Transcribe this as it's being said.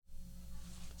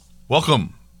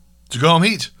Welcome to Go Home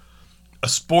Heat, a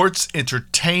sports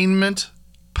entertainment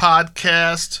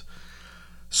podcast,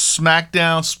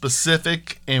 SmackDown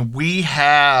specific, and we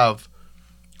have...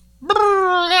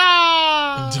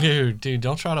 Dude,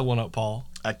 don't try to one-up Paul.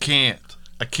 I can't.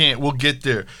 We'll get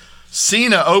there.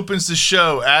 Cena opens the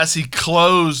show as he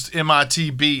closed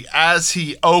MITB, as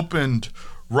he opened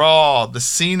Raw. The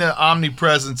Cena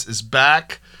omnipresence is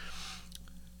back.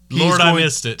 I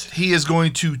missed it. He is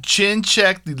going to chin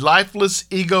check the lifeless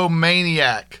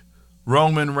egomaniac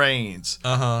Roman Reigns.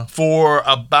 For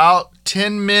about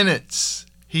 10 minutes,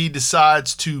 he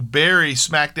decides to bury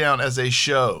SmackDown as a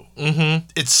show.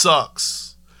 It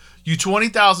sucks. You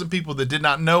 20,000 people that did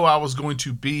not know I was going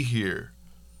to be here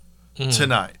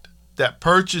tonight, that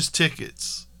purchased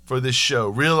tickets for this show,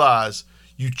 realize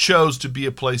you chose to be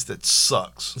a place that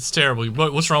sucks. It's terrible.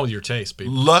 What's wrong with your taste,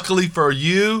 people? Luckily for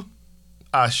you,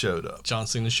 I showed up. John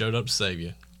Cena showed up to save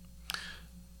you.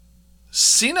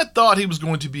 Cena thought he was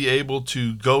going to be able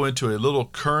to go into a little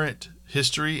current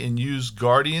history and use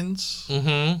Guardians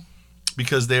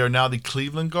because they are now the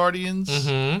Cleveland Guardians,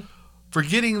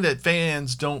 forgetting that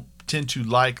fans don't tend to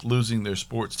like losing their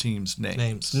sports teams'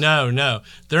 names. No.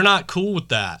 They're not cool with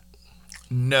that.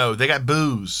 No, they got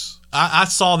boos. I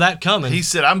saw that coming. He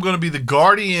said, I'm going to be the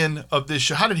guardian of this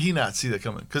show. How did he not see that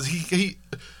coming? Because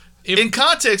in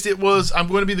context, it was, I'm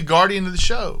going to be the guardian of the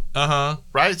show.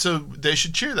 Right? So they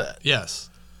should cheer that.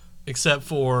 Yes. Except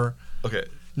for... Okay.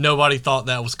 Nobody thought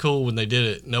that was cool when they did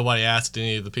it. Nobody asked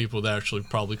any of the people that are actually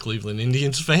probably Cleveland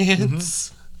Indians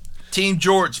fans. Team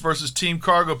Jorts versus Team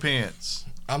Cargo Pants.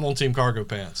 I'm on Team Cargo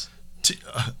Pants.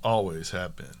 Always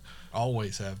have been.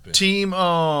 Always have been. Team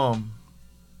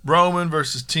Roman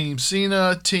versus Team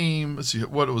Cena. Let's see,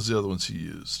 what was the other ones he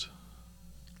used?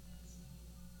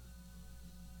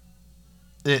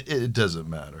 It doesn't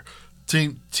matter.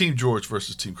 Team George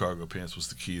versus Team Cargo Pants was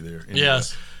the key there. Anyway,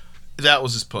 yes. That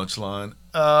was his punchline.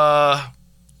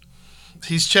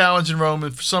 He's challenging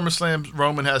Roman. For SummerSlam,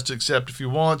 Roman has to accept if he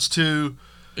wants to.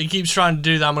 He keeps trying to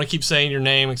do that. I'm going to keep saying your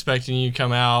name, expecting you to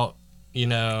come out,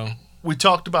 We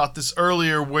talked about this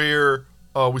earlier where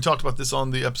we talked about this on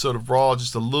the episode of Raw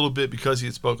just a little bit because he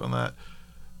had spoke on that.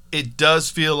 It does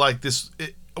feel like this.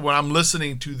 When I'm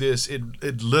listening to this,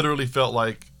 it literally felt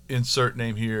like, insert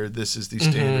name here, this is the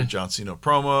standard John Cena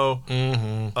promo.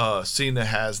 Cena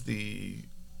has the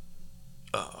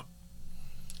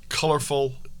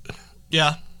colorful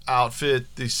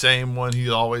outfit, the same one he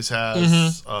always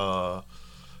has,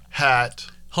 hat,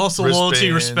 hustle,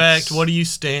 loyalty, respect. What do you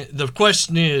stand? The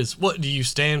question is, what do you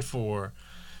stand for?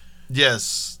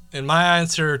 Yes. And my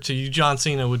answer to you, John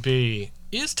Cena, would be: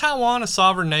 is Taiwan a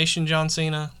sovereign nation, John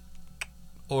Cena,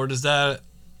 or is that?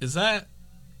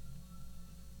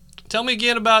 Tell me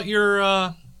again about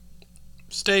your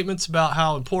statements about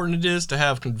how important it is to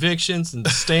have convictions and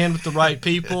to stand with the right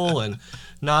people and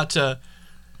not to...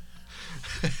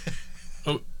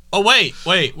 Oh wait.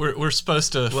 We're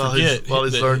supposed to forget.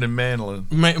 He's learning Mandarin.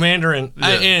 Mandarin. Yeah.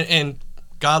 And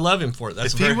God love him for it.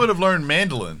 If he would have learned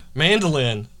Mandolin.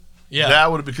 Yeah.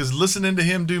 That would have, because listening to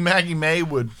him do Maggie May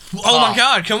would... Oh my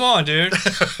God, come on, dude.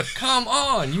 Come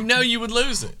on. You would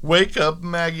lose it. Wake up,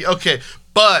 Maggie. Okay,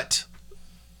 but...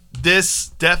 This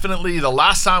definitely, the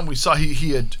last time we saw,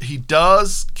 he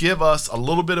does give us a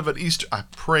little bit of an Easter. I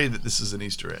pray that this is an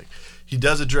Easter egg. He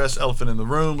does address elephant in the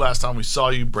room. Last time we saw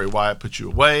you, Bray Wyatt put you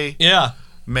away. Yeah.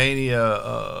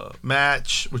 Mania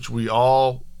match, which we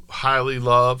all highly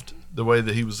loved, the way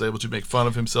that he was able to make fun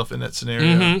of himself in that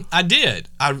scenario. I did.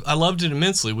 I loved it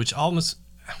immensely, which almost...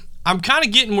 I'm kind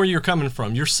of getting where you're coming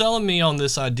from. You're selling me on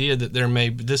this idea that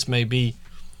this may be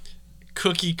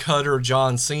cookie cutter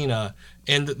John Cena,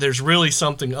 and that there's really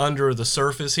something under the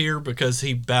surface here because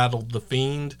he battled the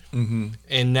Fiend,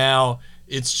 and now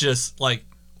it's just like,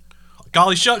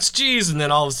 golly shucks geez, and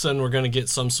then all of a sudden we're going to get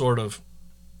some sort of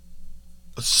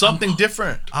something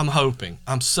different. I'm hoping.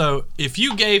 If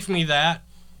you gave me that,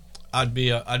 I'd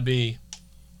be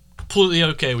completely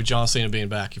okay with John Cena being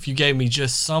back. If you gave me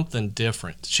just something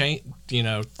different,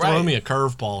 throw me a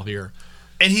curveball here.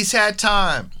 And he's had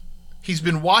time. He's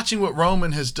been watching what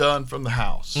Roman has done from the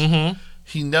house.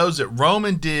 He knows that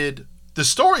Roman did... The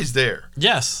story's there.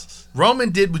 Yes. Roman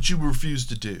did what you refused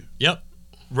to do. Yep.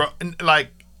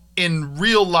 Like, in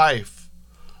real life,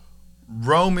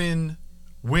 Roman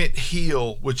went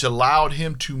heel, which allowed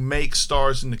him to make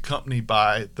stars in the company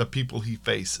by the people he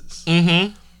faces.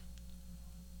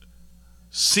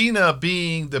 Cena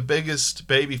being the biggest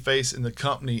babyface in the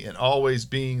company and always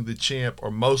being the champ,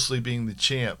 or mostly being the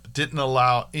champ, didn't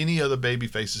allow any other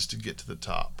babyfaces to get to the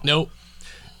top. Nope.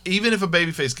 Even if a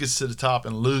babyface gets to the top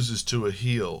and loses to a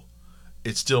heel,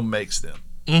 it still makes them.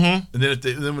 Mm-hmm. And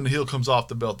then when the heel comes off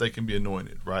the belt, they can be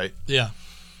anointed, right? Yeah.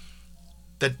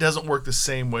 That doesn't work the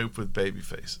same way with baby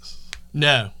faces.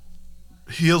 No.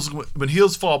 When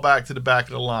heels fall back to the back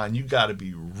of the line, you got to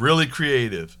be really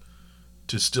creative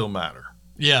to still matter.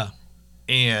 Yeah.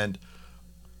 And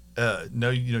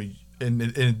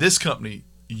in this company,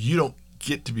 you don't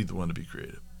get to be the one to be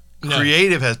creative. No.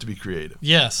 Creative has to be creative.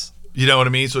 Yes. You know what I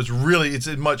mean? So it's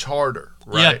much harder,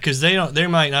 right? Yeah, because they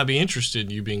might not be interested in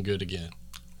you being good again.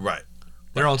 Right.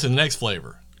 They're on to the next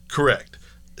flavor. Correct.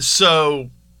 So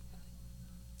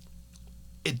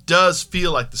it does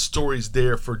feel like the story's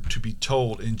there to be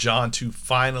told, and John to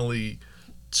finally,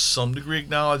 to some degree,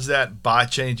 acknowledge that by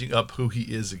changing up who he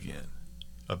is again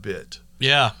a bit.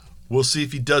 Yeah. We'll see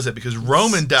if he does that, because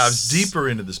Roman dives deeper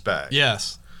into this bag.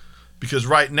 Yes. Because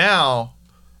right now...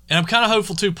 And I'm kind of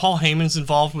hopeful, too, Paul Heyman's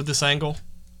involved with this angle.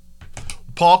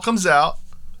 Paul comes out.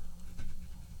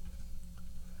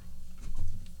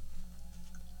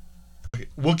 Okay,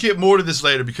 we'll get more to this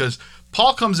later, because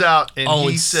Paul comes out and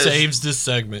he says... saves this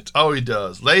segment. Oh, he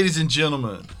does. Ladies and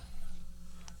gentlemen,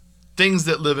 things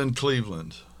that live in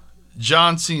Cleveland.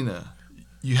 John Cena,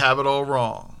 you have it all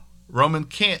wrong. Roman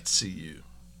can't see you.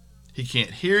 He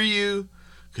can't hear you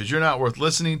because you're not worth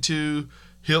listening to.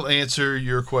 He'll answer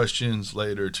your questions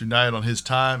later tonight on his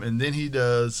time, and then he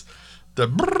does the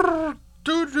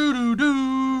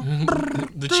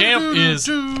the champ is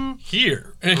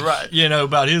here. Right.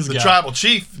 About his guy. The tribal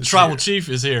chief. The tribal chief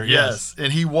is here. Yes.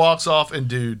 And he walks off and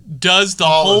does the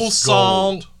whole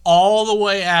song all the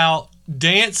way out,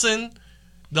 dancing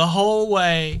the whole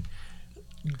way.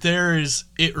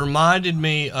 It reminded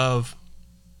me of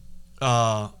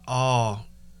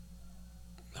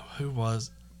who was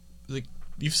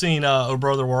you've seen Oh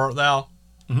Brother Where Art Thou?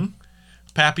 Mm-hmm.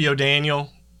 Pappy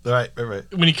O'Daniel. Right.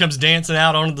 When he comes dancing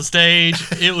out onto the stage,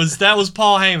 that was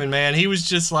Paul Heyman, man. He was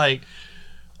just like,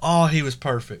 he was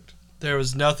perfect. There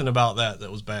was nothing about that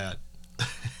was bad.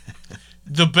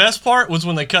 The best part was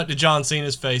when they cut to John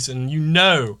Cena's face, and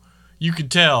you could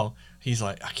tell he's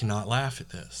like, I cannot laugh at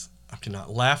this. I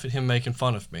cannot laugh at him making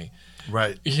fun of me.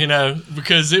 Right.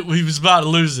 Because he was about to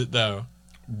lose it, though.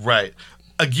 Right.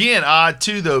 Again, odd,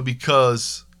 too, though,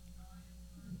 because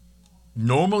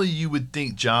normally you would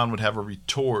think John would have a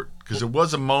retort, because there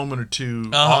was a moment or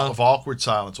two of awkward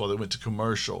silence while they went to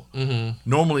commercial. Mm-hmm.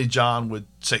 Normally John would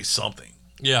say something.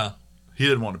 Yeah. He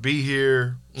didn't want to be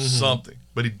here, something.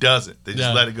 But he doesn't. They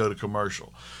just let it go to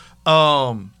commercial.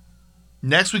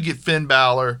 Next we get Finn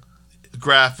Balor,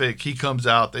 graphic. He comes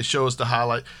out. They show us the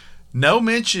highlight. No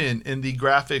mention in the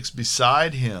graphics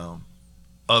beside him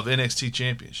of NXT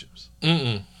championships.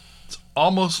 Mm-mm. It's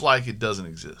almost like it doesn't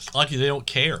exist. Like they don't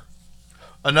care.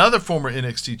 Another former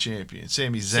NXT champion,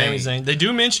 Sami Zayn. They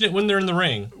do mention it when they're in the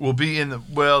ring. Will be in the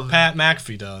Pat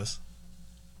McAfee does.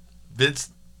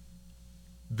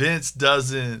 Vince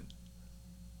doesn't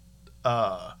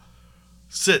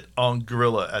sit on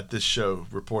Gorilla at this show,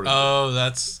 reportedly. Oh,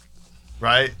 that's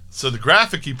right. So the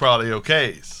graphic he probably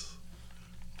okays.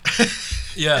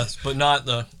 Yes, but not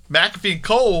the McAfee and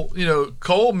Cole.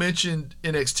 Cole mentioned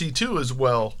NXT too as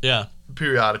well. Yeah,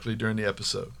 periodically during the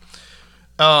episode.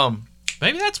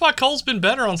 Maybe that's why Cole's been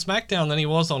better on SmackDown than he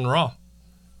was on Raw.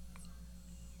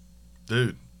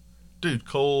 Dude,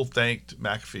 Cole thanked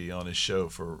McAfee on his show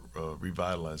for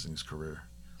revitalizing his career,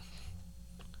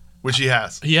 which he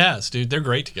has. He has, dude. They're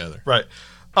great together. Right.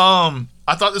 I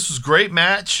thought this was a great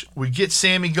match. We get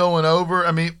Sammy going over.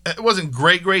 I mean, it wasn't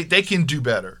great. They can do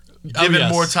better. Given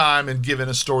more time and given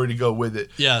a story to go with it.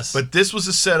 Yes. But this was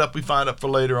a setup we find up for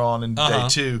later on in day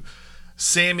 2.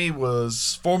 Sammy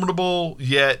was formidable,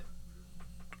 yet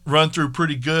run through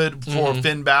pretty good for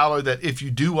Finn Balor, that if you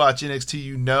do watch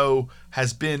NXT,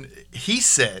 has been, he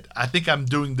said, I think I'm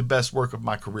doing the best work of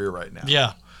my career right now.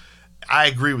 Yeah. I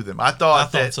agree with him. I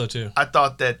thought so too. I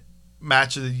thought that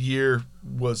match of the year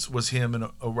was him and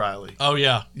O'Reilly. Oh,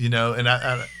 yeah. And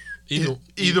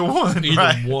either one.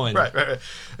 Either one. Right.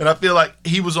 And I feel like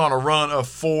he was on a run of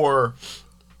 4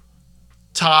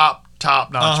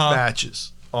 top-notch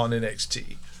matches on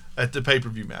NXT at the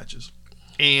pay-per-view matches.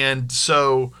 And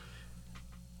so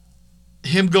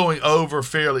him going over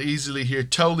fairly easily here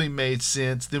totally made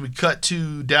sense. Then we cut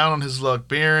to Down on His Luck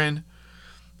Baron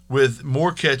with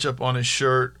more ketchup on his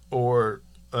shirt, or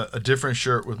a different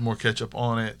shirt with more ketchup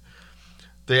on it.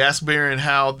 They asked Baron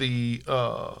how the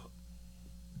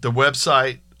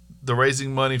website, the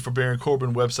raising money for Baron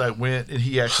Corbin website went, and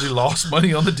he actually lost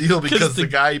money on the deal because the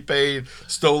guy he paid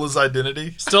stole his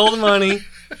identity. Stole the money,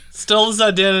 stole his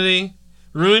identity,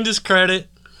 ruined his credit,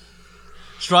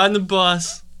 was riding the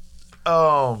bus.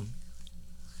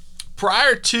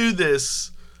 Prior to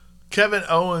this, Kevin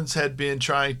Owens had been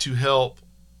trying to help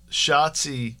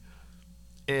Shotzi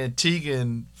and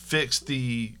Tegan fixed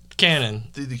the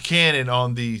cannon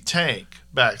on the tank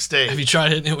backstage. Have you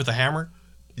tried hitting it with a hammer?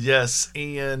 Yes,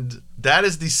 and that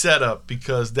is the setup,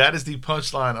 because that is the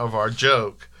punchline of our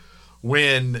joke.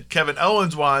 When Kevin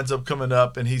Owens winds up coming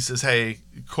up and he says,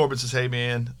 Corbin says, hey,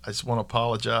 man, I just want to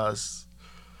apologize.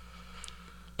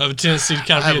 I have a tendency to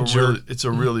kind of be a jerk. It's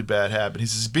a really bad habit. He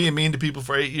says, being mean to people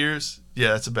for 8 years,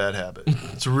 yeah, that's a bad habit.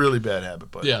 It's a really bad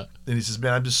habit, buddy. Yeah. And he says,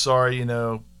 man, I'm just sorry,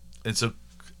 And so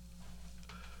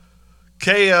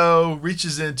KO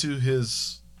reaches into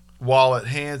his wallet,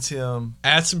 hands him.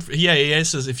 He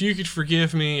says, if you could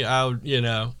forgive me, I would,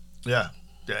 Yeah.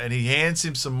 And he hands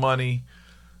him some money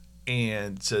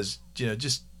and says,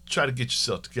 just try to get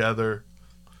yourself together.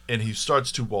 And he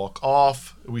starts to walk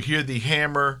off. We hear the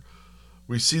hammer.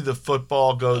 We see the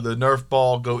the Nerf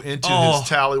ball go into his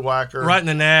tallywhacker. Right in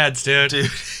the nads, dude.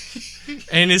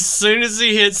 And as soon as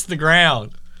he hits the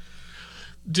ground,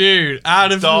 dude,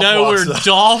 out of nowhere,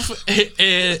 Dolph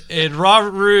and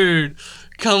Robert Roode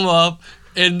come up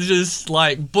and just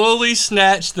like bully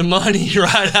snatch the money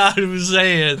right out of his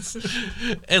hands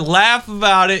and laugh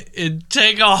about it and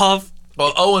take off.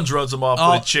 Well, Owens runs him off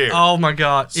with a chair. Oh my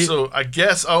God! So I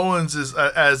guess Owens is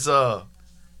as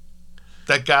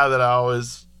that guy that I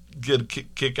always get a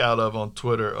kick out of on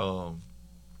Twitter.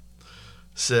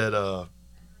 Said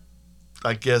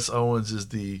I guess Owens is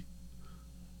the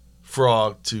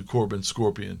frog to Corbin's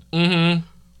scorpion. Mm-hmm.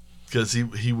 Because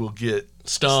he will get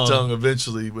stung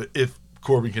eventually if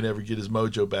Corbin can ever get his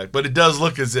mojo back. But it does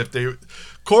look as if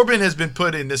Corbin has been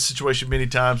put in this situation many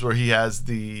times where he has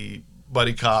the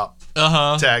buddy cop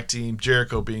tag team,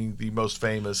 Jericho being the most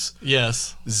famous.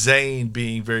 Yes. Zayn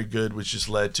being very good, which just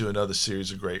led to another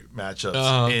series of great matchups.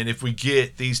 And if we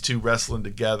get these two wrestling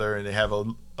together and they have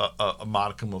a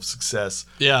modicum of success,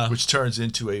 which turns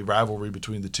into a rivalry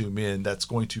between the two men, that's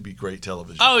going to be great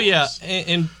television. Oh, yeah.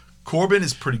 And Corbin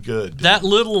is pretty good. Dude.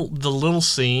 The little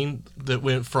scene that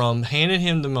went from handing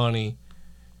him the money,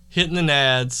 hitting the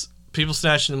nads, people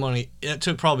snatching the money, it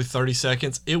took probably 30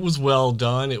 seconds. It was well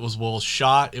done. It was well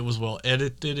shot. It was well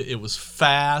edited. It was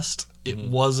fast. It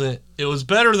was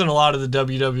better than a lot of the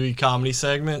WWE comedy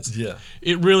segments. Yeah.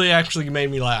 It really actually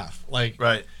made me laugh.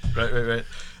 Right.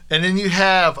 And then you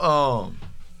have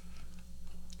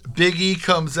Big E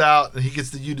comes out and he gets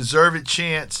the "You Deserve It"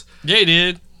 chants. Yeah, he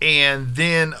did. And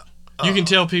then you can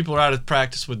tell people are out of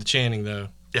practice with the chanting, though.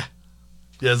 Yeah,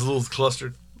 it's a little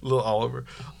clustered, a little all over.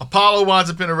 Apollo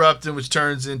winds up interrupting, which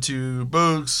turns into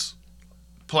Boogs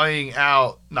playing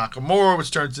out Nakamura, which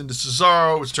turns into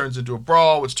Cesaro, which turns into a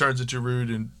brawl, which turns into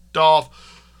Rude and Dolph.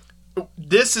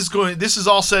 This is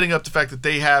all setting up the fact that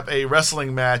they have a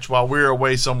wrestling match while we're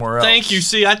away somewhere else. Thank you.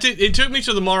 See, it took me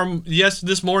to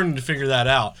this morning to figure that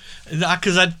out,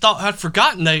 because I thought I'd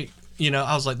forgotten I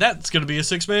was like, that's going to be a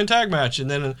 6-man tag match. And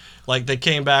then, they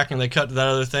came back and they cut to that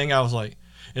other thing. I was like,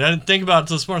 and I didn't think about it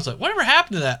until this morning. I was like, whatever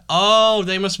happened to that? Oh,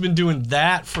 they must have been doing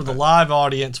that for the live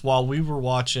audience while we were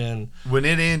watching. When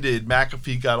it ended,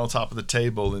 McAfee got on top of the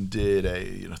table and did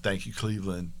a, thank you,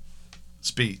 Cleveland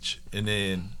speech. And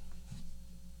then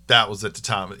that was at the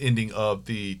time, ending of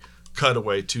the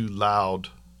cutaway to Loud.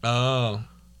 Oh.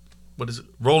 What is it?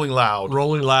 Rolling Loud.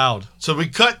 Rolling Loud. So we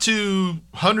cut to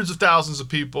hundreds of thousands of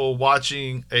people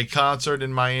watching a concert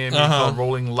in Miami called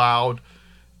Rolling Loud.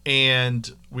 And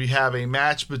we have a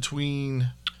match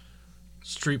between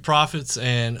Street Profits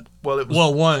and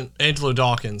Angelo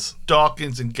Dawkins.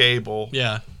 Dawkins and Gable.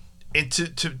 Yeah. And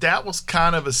that was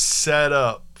kind of a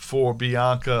setup for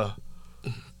Bianca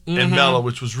and Mella,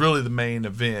 which was really the main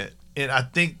event. And I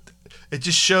think it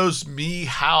just shows me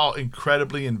how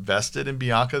incredibly invested in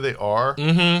Bianca they are,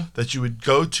 that you would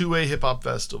go to a hip-hop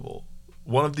festival,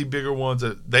 one of the bigger ones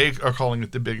that they are calling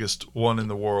it the biggest one in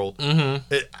the world.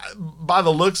 By the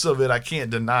looks of it, I can't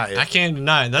deny it. I can't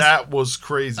deny it. That was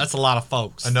crazy. That's a lot of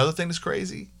folks. Another thing that's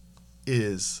crazy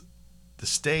is the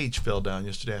stage fell down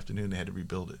yesterday afternoon. They had to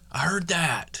rebuild it. I heard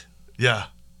that. Yeah.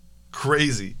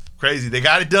 Crazy. They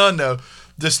got it done, though.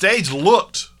 The stage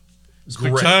looked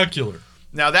spectacular. Great.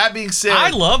 Now, that being said,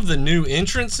 I love the new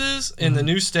entrances and the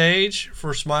new stage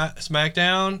for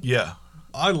SmackDown. Yeah.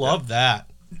 I love that.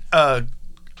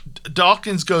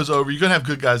 Dawkins goes over. You're going to have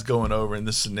good guys going over in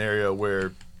this scenario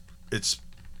where it's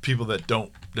people that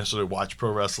don't necessarily watch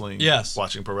pro wrestling. Yes.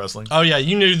 Watching pro wrestling. Oh, yeah.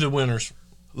 You knew the winners.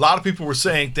 A lot of people were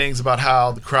saying things about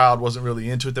how the crowd wasn't really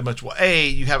into it that much. Well, A,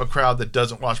 you have a crowd that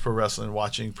doesn't watch pro wrestling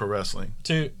watching pro wrestling.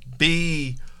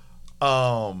 B,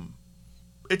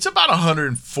 it's about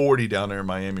 140 down there in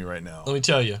Miami right now. Let me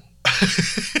tell you.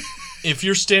 if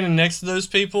you're standing next to those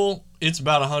people, it's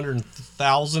about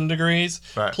 100,000 degrees.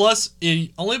 Right. Plus,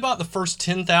 only about the first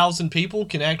 10,000 people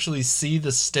can actually see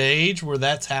the stage where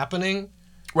that's happening.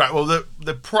 Right. Well,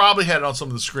 they probably had it on some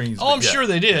of the screens. Oh, I'm sure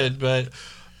they did, but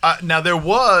now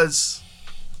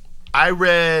I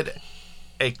read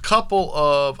a couple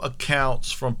of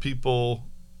accounts from people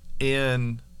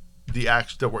in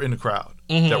that were in the crowd,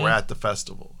 that were at the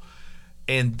festival,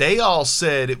 and they all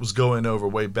said it was going over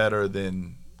way better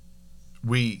than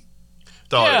we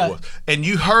thought it was. And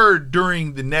you heard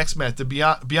during the next match,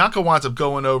 Bianca winds up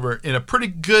going over in a pretty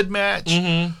good match,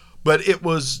 but it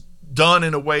was done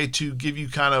in a way to give you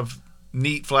kind of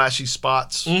neat, flashy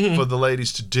spots for the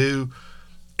ladies to do.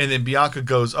 And then Bianca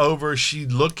goes over. She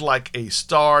looked like a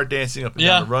star dancing up and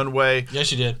down the runway. Yeah,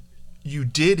 she did. You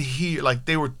did hear, like,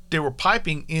 they were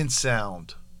piping in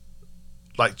sound,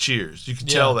 like cheers. You could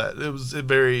tell that. It was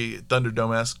very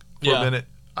Thunderdome-esque for a minute.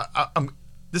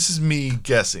 This is me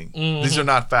guessing. These are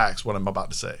not facts, what I'm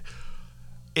about to say.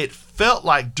 It felt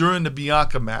like during the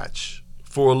Bianca match,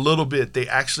 for a little bit, they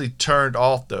actually turned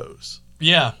off those.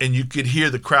 Yeah. And you could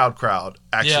hear the crowd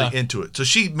actually into it. So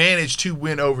she managed to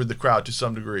win over the crowd to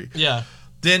some degree. Yeah.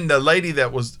 Then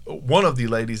one of the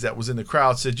ladies that was in the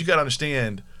crowd said, you got to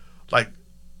understand, like,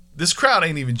 this crowd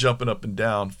ain't even jumping up and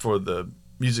down for the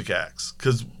music acts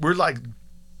because we're like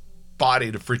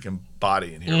body to freaking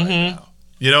body in here right now.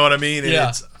 You know what I mean? And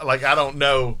it's like, I don't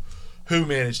know who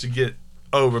managed to get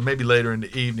over. Maybe later in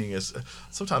the evening.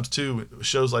 Sometimes, too,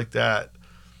 shows like that,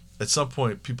 at some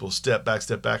point, people step back,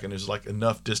 and there's like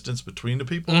enough distance between the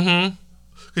people.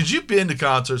 Because you've been to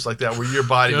concerts like that where you're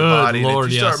body to body, and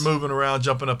if you start moving around,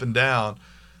 jumping up and down,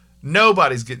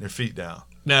 nobody's getting their feet down.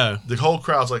 No, the whole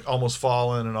crowd's like almost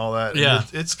falling and all that. Yeah,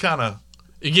 it's kind of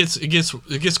it gets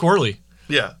squirrely.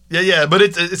 Yeah, but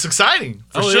it's exciting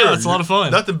for sure. Yeah, it's a lot of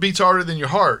fun. Nothing beats harder than your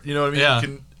heart. You know what I mean? Yeah.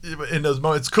 You can, in those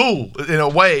moments, it's cool in a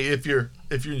way if you're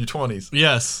in your 20s.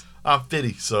 Yes, I'm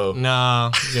 50, so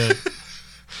nah, good.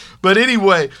 But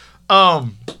anyway, I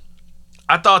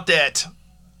thought that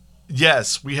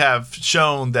yes, we have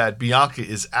shown that Bianca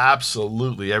is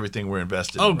absolutely everything we're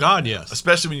invested in. Oh God, yes.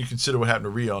 Especially when you consider what happened to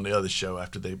Rhea on the other show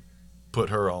after they put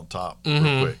her on top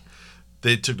real quick.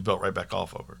 They took the belt right back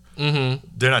off of her.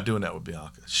 They're not doing that with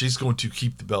Bianca. She's going to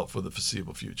keep the belt for the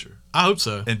foreseeable future. I hope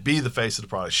so. And be the face of the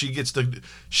product.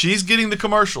 She's getting the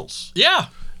commercials. Yeah.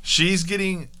 She's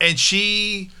getting,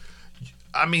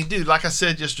 I mean, dude, like I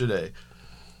said yesterday,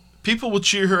 people will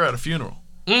cheer her at a funeral.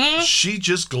 She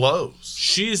just glows.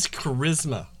 She's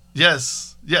charisma.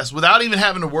 Yes, without even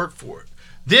having to work for it.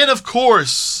 Then, of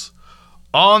course,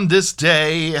 on this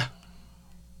day,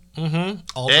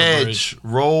 Edge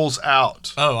rolls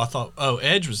out.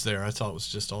 Edge was there. I thought it was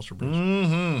just Alter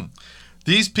Bridge.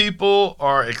 These people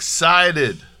are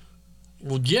excited.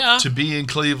 Well, yeah. To be in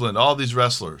Cleveland, all these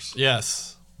wrestlers.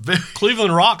 Yes.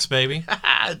 Cleveland rocks, baby.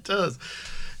 It does.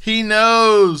 He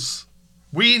knows.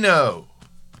 We know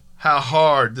how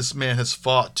hard this man has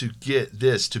fought to get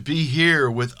this, to be here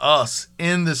with us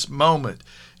in this moment.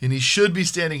 And he should be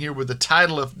standing here with the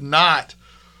title, if not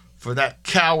for that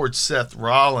coward Seth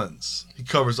Rollins. He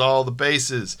covers all the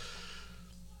bases.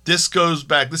 This goes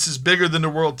back. This is bigger than the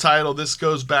world title. This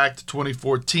goes back to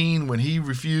 2014 when he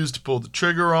refused to pull the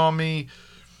trigger on me.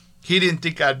 He didn't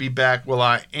think I'd be back. Well,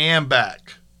 I am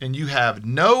back. And you have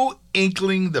no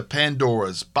inkling the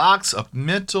Pandora's box of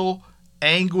mental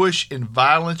anguish and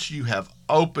violence you have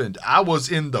opened. I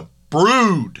was in the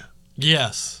Brood.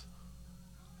 Yes.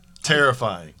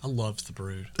 Terrifying. I loved the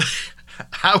Brood.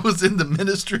 I was in the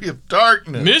Ministry of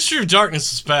Darkness. Ministry of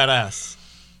Darkness is badass.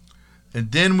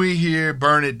 And then we hear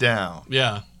Burn It Down.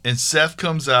 Yeah. And Seth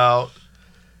comes out,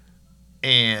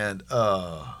 and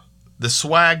the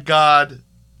swag god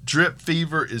Drip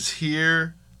Fever is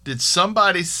here. Did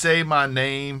somebody say my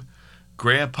name?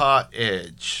 Grandpa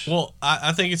Edge. Well,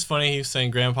 I think it's funny he's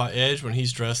saying Grandpa Edge when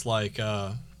he's dressed like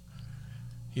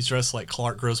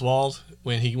Clark Griswold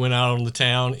when he went out on the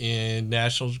town in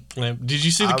National Lamp. Did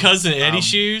you see the Cousin Eddie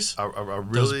shoes? I really,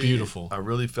 that was beautiful. I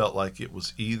really felt like it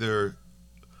was either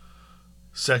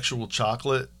Sexual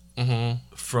Chocolate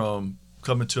from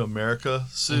Coming to America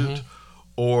suit,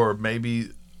 or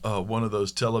maybe one of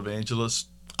those televangelists.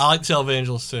 I like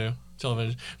televangelists too.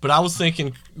 But I was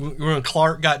thinking when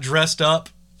Clark got dressed up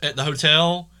at the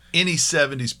hotel. Any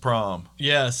 70s prom.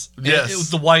 Yes. Yes. It was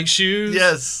the white shoes.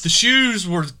 Yes. The shoes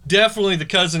were definitely the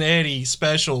Cousin Eddie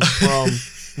specials from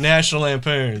National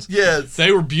Lampoons. Yes.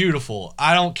 They were beautiful.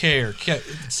 I don't care.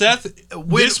 Seth,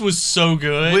 this was so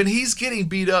good. When he's getting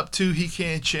beat up, too, he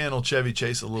can channel Chevy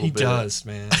Chase a little bit. He does,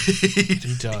 man.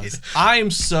 He does. I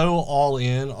am so all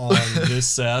in on this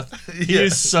Seth. He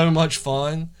is so much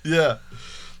fun. Yeah.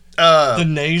 The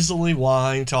nasally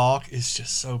whine talk is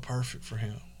just so perfect for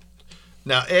him.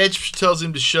 Now, Edge tells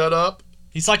him to shut up.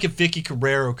 He's like if Vicky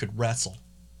Guerrero could wrestle.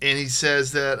 And he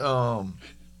says that,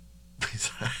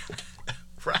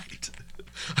 right.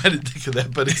 I didn't think of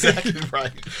that, but exactly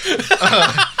right.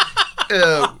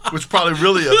 Which probably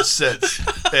really upsets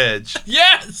Edge.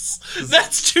 Yes!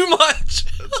 That's too much.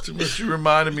 That's too much. You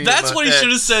reminded me That's of what he ex. should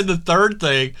have said the third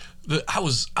thing. I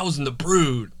was in the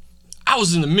Brood. I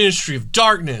was in the Ministry of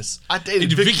Darkness. I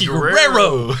dated Vicky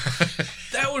Guerrero.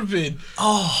 That would have been,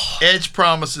 Edge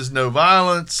promises no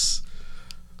violence,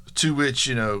 to which,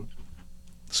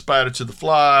 Spider to the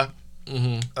Fly.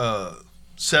 Mm-hmm.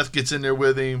 Seth gets in there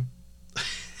with him.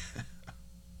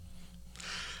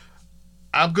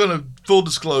 I'm going to, full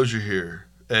disclosure here,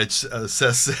 Edge,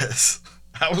 Seth says,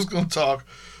 I was going to talk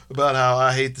about how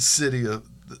I hate the city of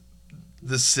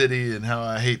this city and how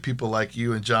I hate people like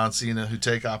you and John Cena who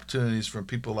take opportunities from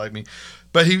people like me.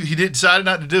 But he decided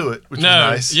not to do it, which is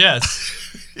nice.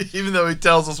 Yes. Even though he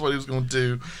tells us what he was going to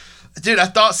do. Dude, I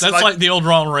thought... That's like the old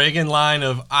Ronald Reagan line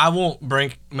of, I won't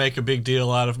make a big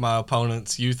deal out of my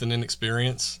opponent's youth and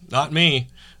inexperience. Not me.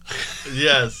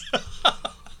 Yes.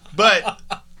 But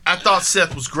I thought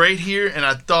Seth was great here, and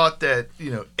I thought that,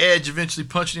 Edge eventually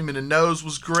punching him in the nose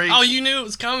was great. Oh, you knew it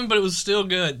was coming, but it was still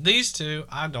good. These two,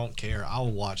 I don't care. I'll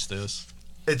watch this.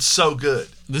 It's so good.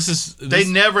 They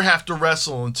never have to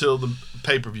wrestle until the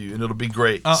pay-per-view, and it'll be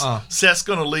great. Seth's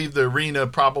going to leave the arena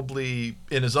probably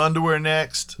in his underwear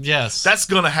next. Yes. That's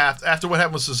going to have, after what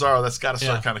happened with Cesaro, that's got to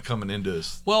start kind of coming into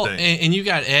his thing. And you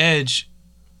got Edge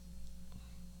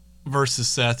versus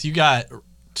Seth. You got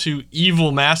two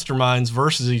evil masterminds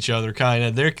versus each other, kind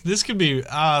of. This could be,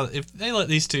 if they let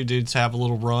these two dudes have a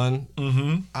little run,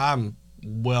 I'm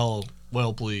well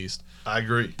pleased. I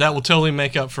agree. That will totally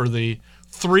make up for the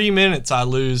 3 minutes I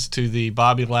lose to the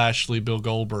Bobby Lashley Bill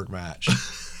Goldberg match.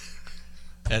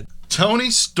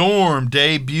 Toni Storm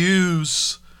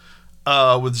debuts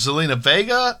with Zelina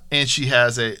Vega, and she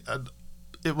has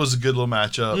it was a good little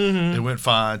matchup. It went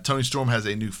fine. Toni Storm has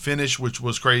a new finish, which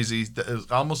was crazy. It was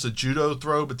almost a judo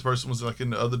throw, but the person was like in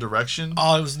the other direction.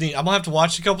 Oh, it was neat. I'm going to have to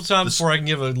watch it a couple times before I can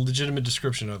give a legitimate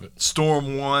description of it.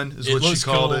 Storm 1 is what she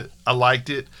called it. I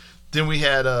liked it. Then we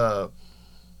had Dom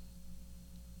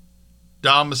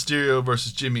Mysterio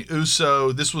versus Jimmy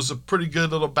Uso. This was a pretty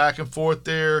good little back and forth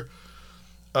there.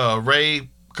 Ray,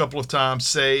 a couple of times,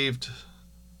 saved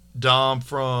Dom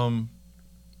from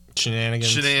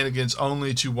shenanigans,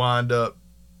 only to wind up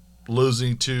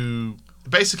losing to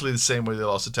basically the same way they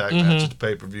lost the tag match at the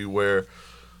pay-per-view, where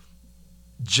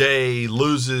Jay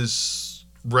loses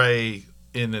Ray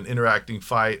in an interacting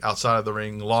fight outside of the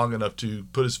ring long enough to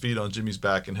put his feet on Jimmy's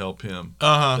back and help him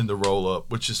in the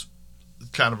roll-up, which is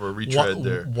kind of a retread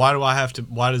there. Why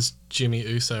does Jimmy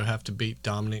Uso have to beat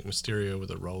Dominic Mysterio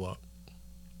with a roll-up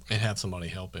and have somebody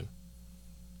help him?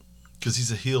 Because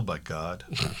he's a heel, by God.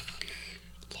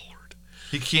 Lord.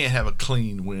 He can't have a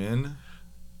clean win.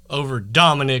 Over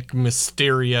Dominic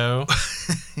Mysterio.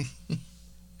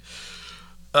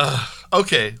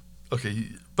 Okay.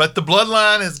 But the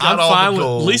Bloodline has got all the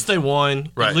gold. At least they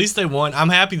won. Right. At least they won. I'm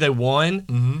happy they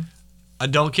won. I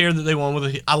don't care that they won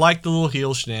with I like the little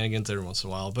heel shenanigans every once in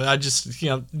a while, but I just,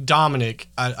 Dominic,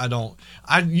 I don't.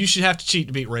 You should have to cheat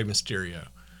to beat Rey Mysterio.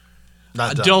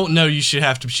 I don't know you should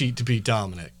have to cheat to beat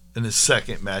Dominic. In his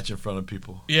second match in front of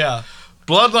people. Yeah.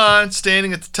 Bloodline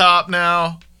standing at the top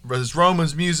now. As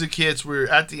Roman's music hits, we're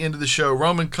at the end of the show.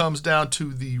 Roman comes down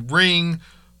to the ring,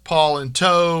 Paul in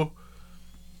tow,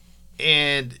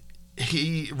 and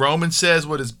Roman says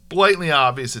what is blatantly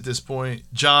obvious at this point: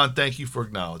 John, thank you for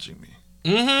acknowledging me.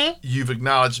 You've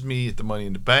acknowledged me at the Money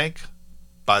in the Bank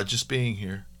by just being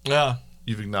here. Yeah.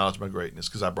 You've acknowledged my greatness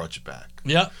because I brought you back.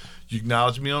 Yeah. You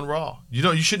acknowledged me on Raw. You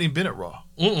shouldn't even been at Raw.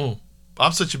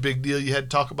 I'm such a big deal. You had to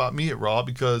talk about me at Raw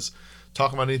because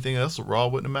talking about anything else at Raw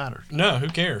wouldn't have mattered. No, who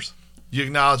cares? You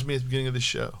acknowledged me at the beginning of the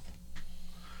show.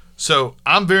 So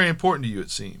I'm very important to you, it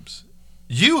seems.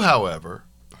 You, however,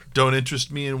 don't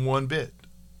interest me in one bit.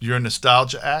 You're a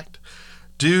nostalgia act.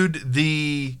 Dude,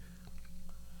 the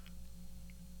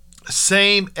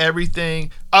same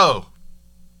everything. Oh,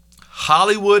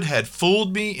 Hollywood had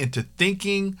fooled me into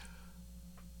thinking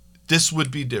this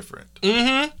would be different.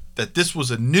 That this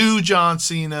was a new John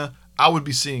Cena. I would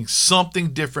be seeing something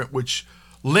different, which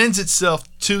lends itself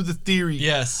to the theory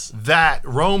that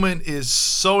Roman is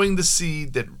sowing the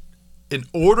seed that in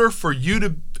order for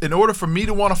me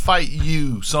to want to fight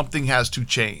you, something has to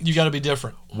change. You got to be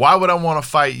different. Why would I want to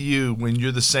fight you when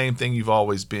you're the same thing you've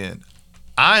always been?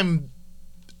 I'm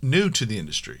new to the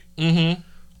industry.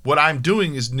 What I'm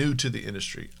doing is new to the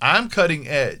industry. I'm cutting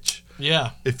edge.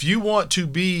 Yeah. If you want to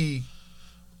be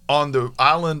on the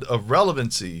island of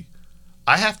relevancy,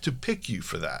 I have to pick you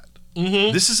for that.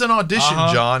 Mm-hmm. This is an audition,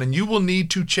 John, and you will need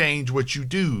to change what you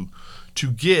do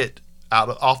to get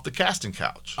off the casting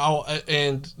couch. Oh,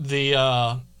 and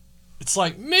the it's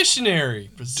like missionary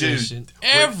position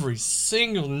every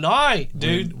single night,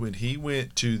 dude. When he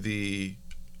went to the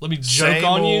let me joke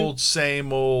on you.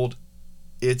 Same old.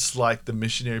 It's like the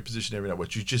missionary position every night.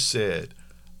 What you just said,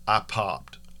 I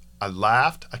popped. I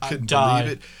laughed. I couldn't believe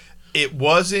it. It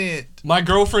wasn't. My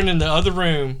girlfriend in the other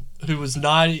room, who was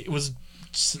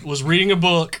was reading a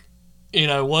book,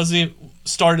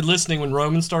 started listening when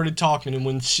Roman started talking, and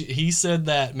when he said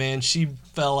that, man, she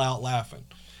fell out laughing.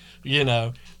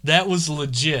 That was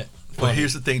legit. But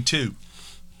here's the thing too.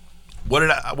 What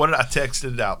did I text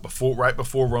it out right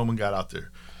before Roman got out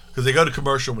there? Because they go to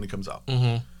commercial when he comes out.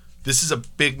 Mm-hmm. This is a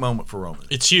big moment for Roman.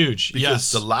 It's huge.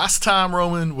 Because the last time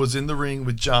Roman was in the ring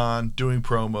with John doing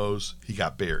promos, he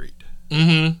got buried.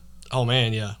 Mm-hmm. Oh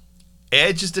man, yeah.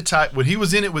 Edge is the type, when he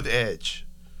was in it with Edge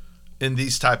in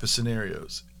these type of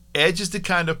scenarios, Edge is the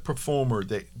kind of performer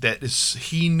that is,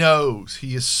 he knows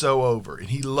he is so over and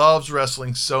he loves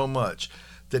wrestling so much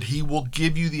that he will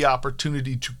give you the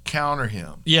opportunity to counter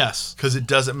him. Yes. Because it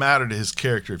doesn't matter to his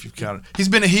character if you've countered. He's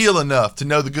been a heel enough to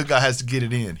know the good guy has to get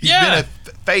it in. He's been a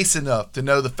face enough to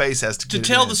know the face has to get it in. To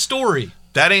tell the story.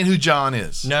 That ain't who John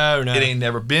is. No. It ain't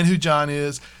never been who John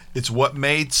is. It's what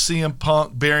made CM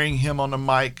Punk burying him on the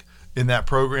mic in that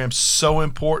program so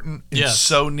important and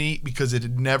so neat, because it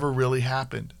had never really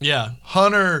happened. Yeah.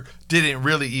 Hunter didn't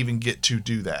really even get to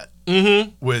do that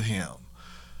with him.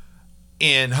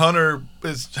 And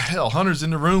Hunter's in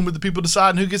the room with the people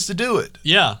deciding who gets to do it.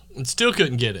 Yeah, and still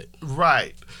couldn't get it.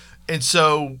 Right. And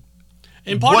so...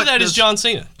 And part of that is John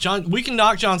Cena. We can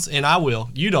knock John Cena, and I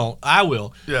will. You don't. I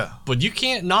will. Yeah. But you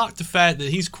can't knock the fact that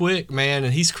he's quick, man,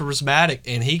 and he's charismatic,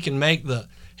 and he can make the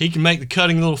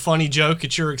cutting little funny joke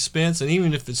at your expense, and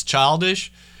even if it's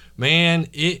childish, man,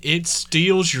 it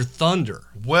steals your thunder.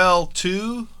 Well,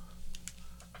 too,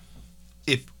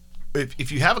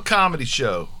 if you have a comedy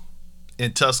show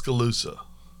in Tuscaloosa,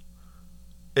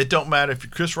 it don't matter if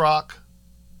you're Chris Rock.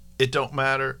 It don't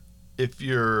matter if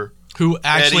you're who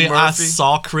actually Eddie Murphy. I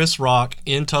saw Chris Rock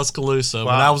in Tuscaloosa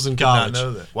when I was in college. Did not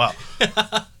know that. Wow.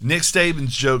 Nick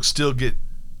Saban's jokes still get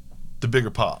the bigger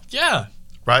pop. Yeah.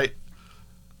 Right?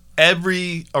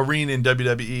 Every arena in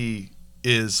WWE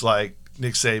is like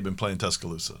Nick Saban playing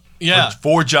Tuscaloosa. Yeah.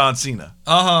 For John Cena.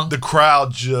 Uh-huh. The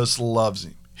crowd just loves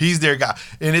him. He's their guy.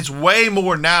 And it's way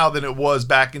more now than it was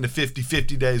back in the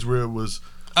 50-50 days where it was,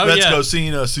 let's go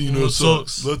Cena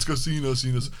sucks. Let's go Cena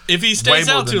sucks. If he stays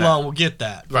out too long, we'll get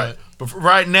that. Right. But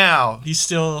right now. He's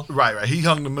still. Right. He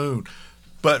hung the moon.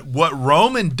 But what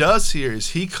Roman does here is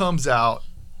he comes out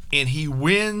and he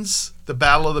wins the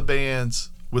Battle of the Bands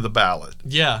with a ballad.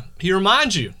 Yeah. He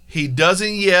reminds you. He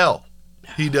doesn't yell.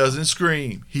 He doesn't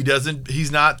scream.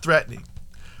 He's not threatening.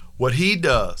 What he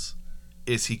does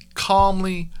is he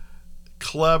calmly,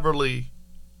 cleverly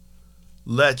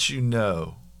lets you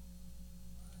know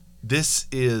this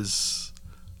is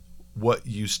what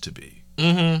used to be.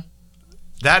 Mm-hmm.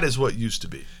 That is what used to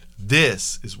be.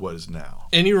 This is what is now.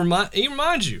 And he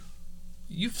reminds you,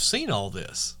 you've seen all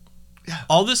this. Yeah.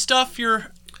 All this stuff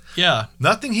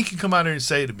Nothing he can come out here and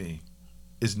say to me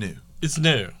is new. It's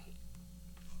new.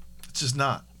 It's just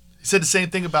not. He said the same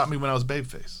thing about me when I was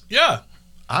babyface. Yeah.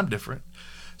 I'm different.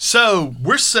 So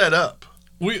we're set up.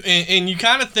 And you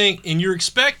kind of think, and you're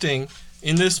expecting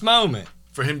in this moment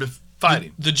for him to fight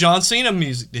him. The John Cena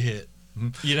music to hit. Mm-hmm.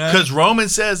 Because Roman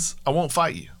says, I won't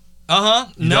fight you.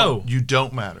 No. You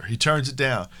don't matter. He turns it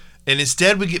down. And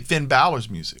instead we get Finn Balor's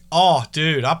music. Oh,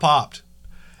 dude, I popped.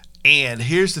 And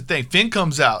here's the thing. Finn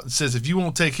comes out and says, if you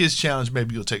won't take his challenge,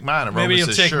 maybe you'll take mine. And maybe Roman you'll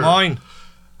says, take mine.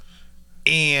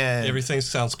 And everything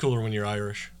sounds cooler when you're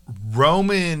Irish.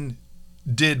 Roman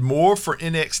did more for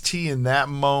NXT in that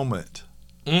moment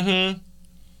on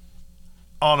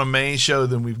a main show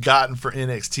than we've gotten for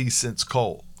NXT since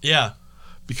Cole. Yeah.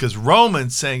 Because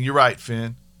Roman's saying, you're right,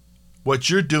 Finn. What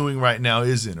you're doing right now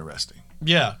is interesting.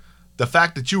 Yeah. The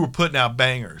fact that you were putting out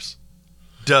bangers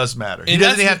does matter. He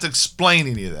doesn't have to explain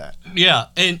any of that. Yeah.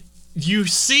 And you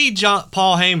see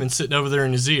Paul Heyman sitting over there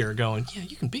in his ear going, yeah,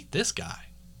 you can beat this guy.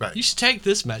 Right. You should take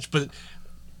this match. But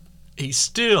he's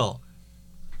still,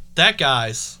 that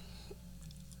guy's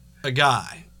a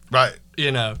guy. Right.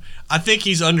 I think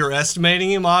he's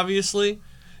underestimating him, obviously.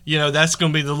 That's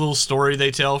going to be the little story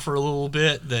they tell for a little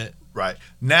bit. That right.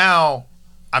 Now,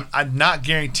 I'm not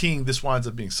guaranteeing this winds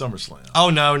up being SummerSlam. Oh,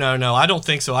 no. I don't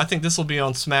think so. I think this will be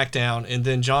on SmackDown, and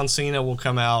then John Cena will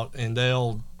come out, and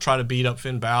they'll try to beat up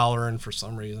Finn Balor, and for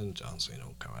some reason, John Cena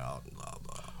will come out and blah,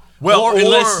 blah. Well, or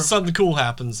unless something cool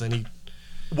happens and he.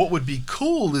 What would be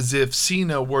cool is if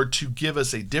Cena were to give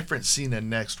us a different Cena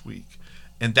next week,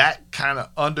 and that kind of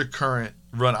undercurrent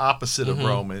run opposite of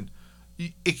Roman.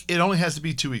 It only has to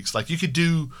be 2 weeks. Like you could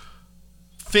do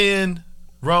Finn,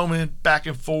 Roman, back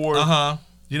and forth.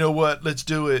 You know what? Let's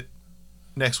do it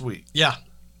next week. Yeah.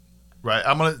 Right.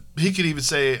 He could even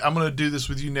say, "I'm gonna do this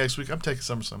with you next week. I'm taking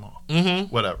SummerSlam off."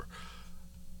 Whatever.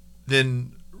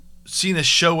 Then Cena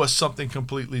show us something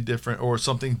completely different, or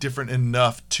something different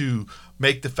enough to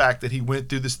make the fact that he went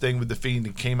through this thing with the Fiend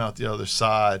and came out the other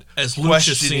side as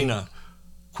Lucha Cena.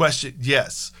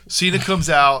 Yes. Cena comes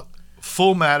out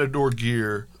full Matador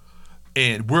gear,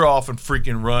 and we're off and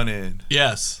freaking running.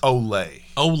 Yes. Olay.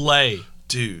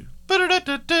 Dude.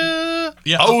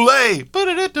 Yeah. Olay. A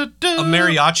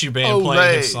mariachi band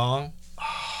playing his song.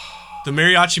 The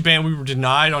mariachi band we were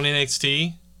denied on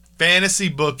NXT. Fantasy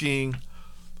booking.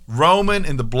 Roman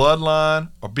and the Bloodline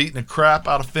are beating the crap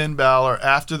out of Finn Balor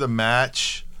after the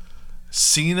match.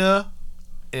 Cena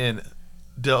and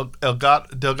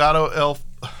Legado El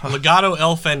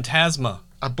Fantasma.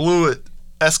 I blew it.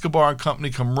 Escobar and company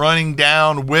come running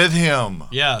down with him.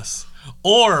 Yes.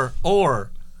 Or one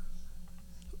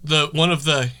of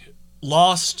the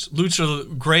lost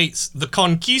Lucha greats, the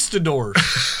Conquistadors,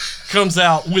 comes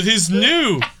out with his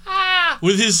new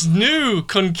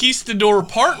Conquistador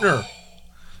partner.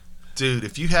 Dude,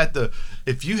 if you had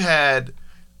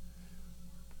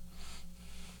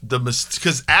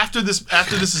because after this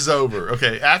is over,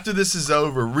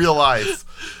 real life,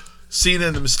 Cena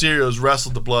and the Mysterios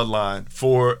wrestled the Bloodline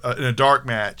in a dark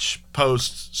match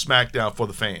post SmackDown for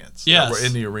the fans. Yes, that were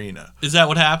in the arena. Is that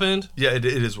what happened? Yeah, it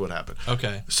is what happened.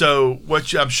 Okay. So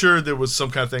I'm sure there was some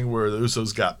kind of thing where the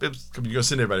Usos you're gonna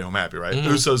send everybody home happy, right?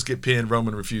 Usos get pinned,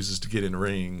 Roman refuses to get in the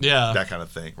ring. Yeah, that kind of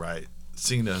thing, right?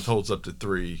 Cena holds up to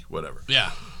 3, whatever.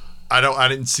 Yeah. I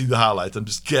didn't see the highlights. I'm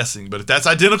just guessing. But if that's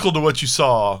identical to what you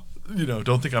saw,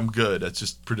 don't think I'm good. That's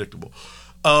just predictable.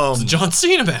 It's a John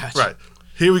Cena match. Right.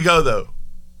 Here we go, though.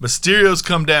 Mysterios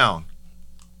come down.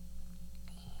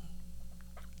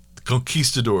 The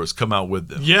Conquistadors come out with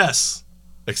them. Yes.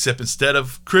 Except instead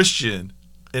of Christian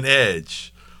and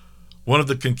Edge, one of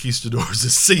the Conquistadors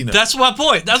is Cena. That's my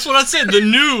point. That's what I said. The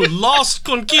new lost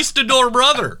Conquistador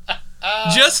brother.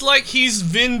 Just like he's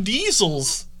Vin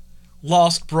Diesel's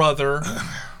lost brother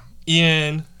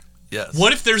in... Yes.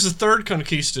 What if there's a third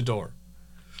Conquistador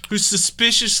who's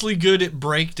suspiciously good at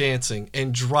breakdancing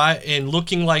and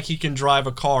looking like he can drive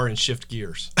a car and shift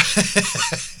gears?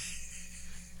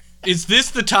 Is this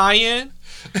the tie-in?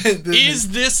 Is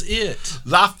this it?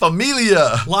 La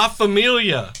Familia. La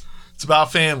Familia. It's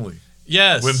about family.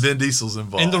 Yes. When Vin Diesel's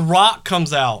involved. And The Rock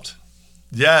comes out.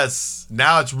 Yes.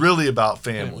 Now it's really about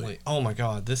family. Oh my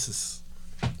God, this is...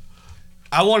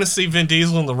 I want to see Vin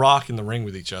Diesel and The Rock in the ring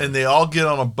with each other. And they all get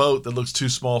on a boat that looks too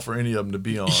small for any of them to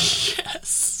be on. Yes.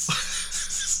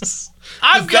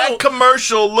 That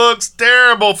commercial looks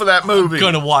terrible for that movie. I'm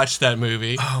going to watch that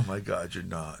movie. Oh my God, you're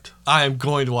not. I am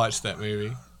going to watch that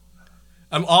movie.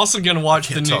 I'm also going to watch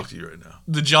talk to you right now.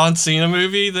 The John Cena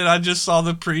movie that I just saw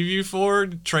the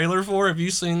trailer for. Have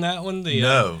you seen that one?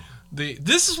 No.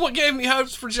 This is what gave me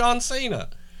hopes for John Cena.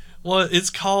 Well, it's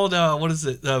called, what is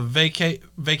it?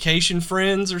 Vacation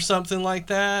Friends or something like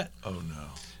that. Oh, no.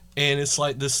 And it's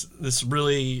like this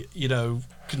really,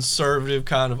 conservative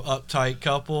kind of uptight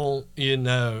couple,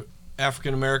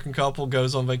 African-American couple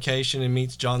goes on vacation and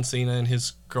meets John Cena and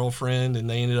his girlfriend, and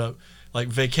they ended up like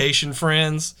vacation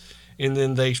friends. And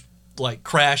then they like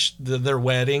crash their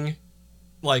wedding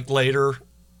like later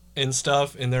and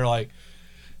stuff. And they're like,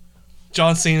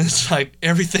 John Cena's like,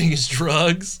 everything is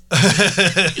drugs.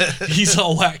 He's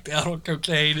all whacked out on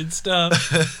cocaine and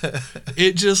stuff.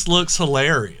 It just looks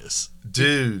hilarious.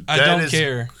 Dude, I don't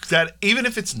care. That even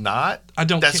if it's not,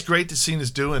 that's great that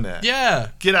Cena's doing that. Yeah.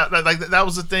 Get out. Like that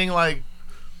was the thing like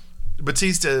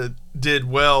Batista did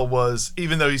well was,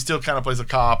 even though he still kind of plays a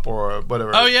cop or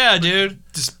whatever. Oh yeah, dude.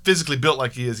 Just physically built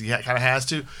like he is, he kind of has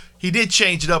to. He did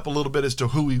change it up a little bit as to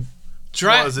who he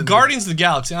Guardians of the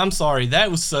Galaxy. I'm sorry, that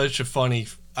was such a funny.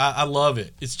 I love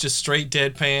it. It's just straight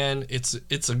deadpan.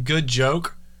 It's a good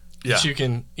joke. Yeah. That you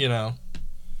can,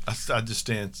 I just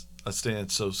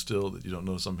stand so still that you don't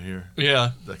notice I'm here.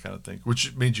 Yeah. That kind of thing,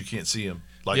 which means you can't see him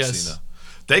like yes. Cena.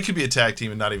 They could be a tag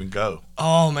team and not even go.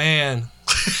 Oh man.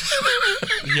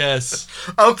 Yes.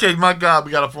 Okay, my God,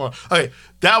 we got a point. Okay,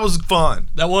 that was fun.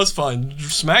 That was fun.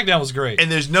 SmackDown was great.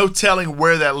 And there's no telling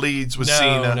where that leads with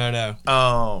Cena.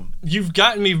 No. You've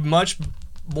gotten me much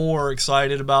more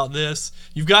excited about this.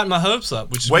 You've gotten my hopes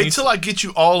up. Wait till I get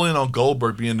you all in on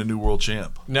Goldberg being the new world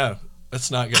champ. No,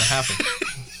 that's not going to happen.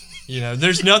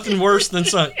 There's nothing worse than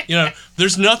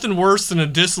there's nothing worse than a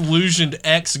disillusioned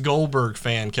ex-Goldberg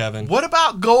fan, Kevin. What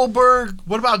about Goldberg?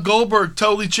 What about Goldberg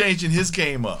totally changing his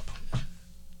game up?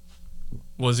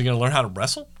 Was he going to learn how to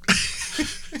wrestle?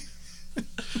 It's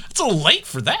a little late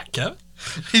for that, Kevin.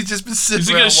 He's just been sitting. Is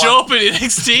he going to show up at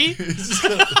NXT?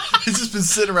 He's just been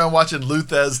sitting around watching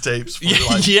Luthez tapes for 2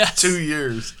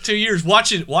 years. 2 years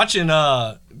watching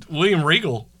William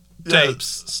Regal tapes.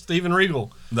 Steven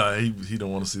Regal. No, he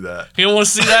don't want to see that. He don't want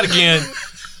to see that again.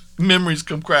 Memories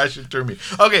come crashing through me.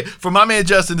 Okay, for my man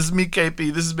Justin, this is me,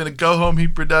 KP. This has been a Go Home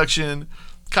Heat production.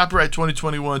 Copyright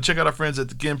 2021. Check out our friends at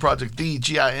the GIN Project, the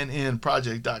GINN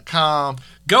project.com.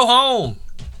 Go home.